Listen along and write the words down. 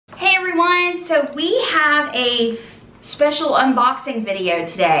so we have a special unboxing video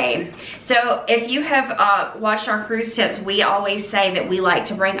today. So if you have watched our cruise tips, we always say that we like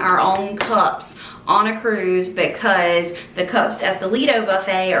to bring our own cups on a cruise because the cups at the Lido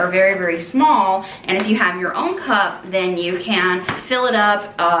buffet are very, very small, and if you have your own cup, then you can fill it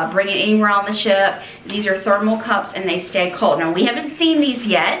up, bring it anywhere on the ship. These are thermal cups and they stay cold. Now, we haven't seen these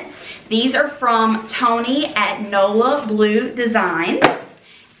yet. These are from Tony at NOLA Blue Design,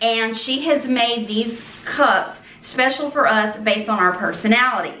 and she has made these cups special for us based on our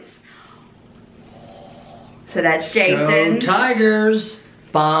personalities. So that's Jason. Go Tigers!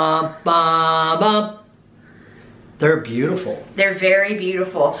 Bum, bum, bum. They're beautiful. They're very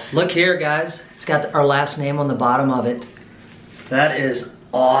beautiful. Look here, guys. It's got our last name on the bottom of it. That is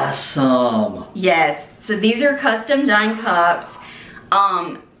awesome. Yes. So these are custom done cups.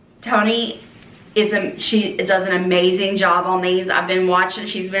 Tony she does an amazing job on these. I've been watching.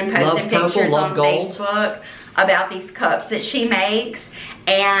 She's been posting pictures on Facebook about these cups that she makes,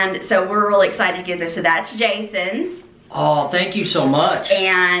 and so we're really excited to get this. So that's Jason's. Oh, thank you so much.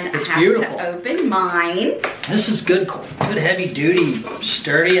 And it's I have beautiful. To open mine. This is good heavy duty,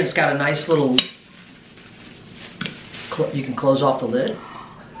 sturdy, and it's got a nice little, you can close off the lid.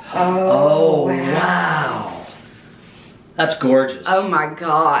 Oh, wow. That's gorgeous. Oh my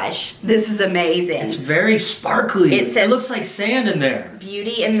gosh, this is amazing. It's very sparkly. It looks like sand in there.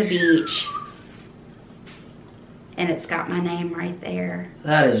 Beauty and the Beach. And it's got my name right there.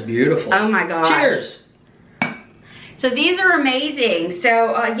 That is beautiful. Oh my gosh. Cheers. So these are amazing.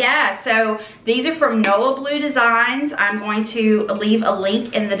 So yeah, so these are from NOLA Blue Designs. I'm going to leave a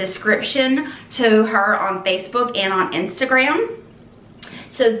link in the description to her on Facebook and on Instagram.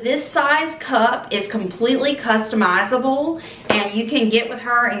 So this size cup is completely customizable, and you can get with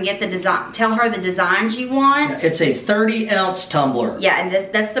her and get the design, tell her the designs you want. It's a 30-ounce tumbler. Yeah,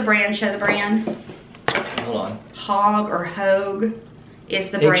 and that's the brand. Show the brand. Hold on. Hog or Hogue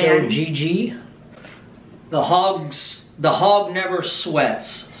is the brand. H-O-G-G. The hog never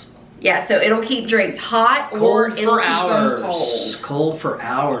sweats. Yeah, so it'll keep drinks hot or it'll keep them cold. Cold for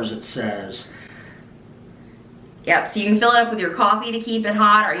hours, it says. Yep, so you can fill it up with your coffee to keep it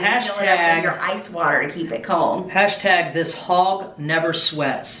hot, or you can fill it up with your ice water to keep it cold. Hashtag this hog never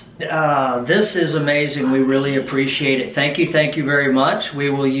sweats. This is amazing. We really appreciate it. Thank you very much. We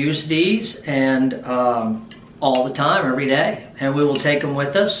will use these and all the time, every day. And we will take them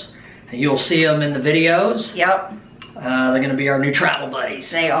with us. You'll see them in the videos. Yep. They're going to be our new travel buddies.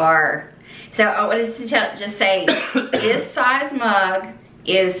 They are. So I wanted to just say, this size mug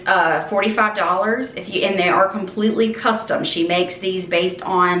is $45 and they are completely custom. She makes these based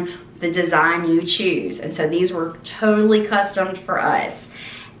on the design you choose, and so these were totally custom for us.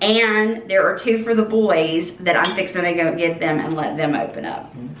 And there are two for the boys that I'm fixing to go get them and let them open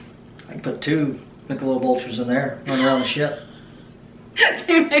up. I can put 2 Michelob Ultras in there when we're on the ship. 2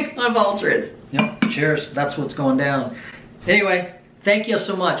 Michelob Ultras. Yep, cheers. That's what's going down. Anyway, thank you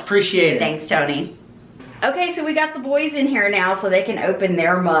so much. Appreciate it. Thanks, Tony. Okay, so we got the boys in here now so they can open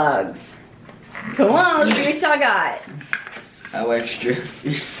their mugs. Come on, let's see what y'all got. How extra.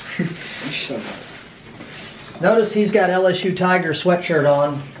 Notice he's got LSU Tiger sweatshirt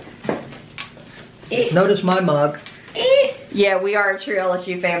on. Notice my mug. Yeah, we are a true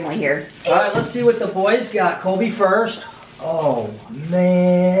LSU family here. All right, let's see what the boys got. Colby first. Oh,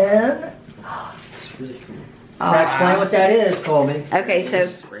 man. It's really cool. Now explain what that is, Colby. Okay, so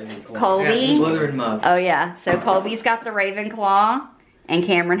Colby. Slytherin mug. Oh yeah, so Colby's got the Ravenclaw, and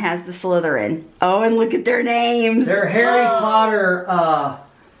Cameron has the Slytherin. Oh, and look at their names. They're Harry Potter.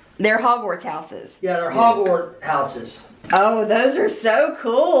 They're Hogwarts houses. Yeah, they're Hogwarts houses. Oh, those are so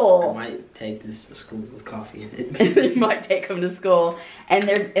cool. I might take this to school with coffee in it. You might take them to school, and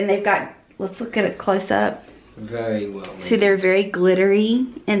they've got. Let's look at it close up. Very well made. See, they're very glittery,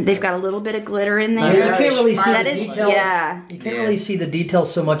 and they've got a little bit of glitter in there. You can't really see the details. Yeah. You can't really see the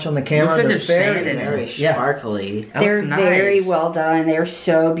details so much on the camera. Looks like they're very sparkly. They're very well done. They're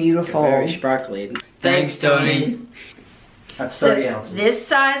so beautiful. They're very sparkly. Thanks, Tony. That's 30 ounces. This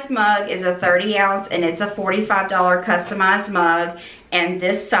size mug is a 30 ounce, and it's a $45 customized mug, and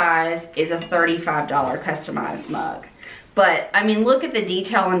this size is a $35 customized mug. But I mean, look at the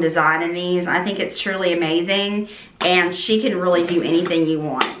detail and design in these. I think it's truly amazing, and she can really do anything you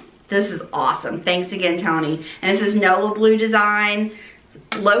want. This is awesome. Thanks again, Tony. And this is NOLA Blue Design,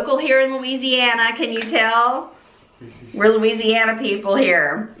 local here in Louisiana. Can you tell? We're Louisiana people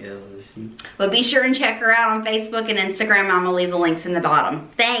here. Yeah, listen. But be sure and check her out on Facebook and Instagram. I'm gonna leave the links in the bottom.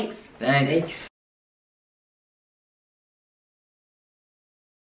 Thanks. Thanks.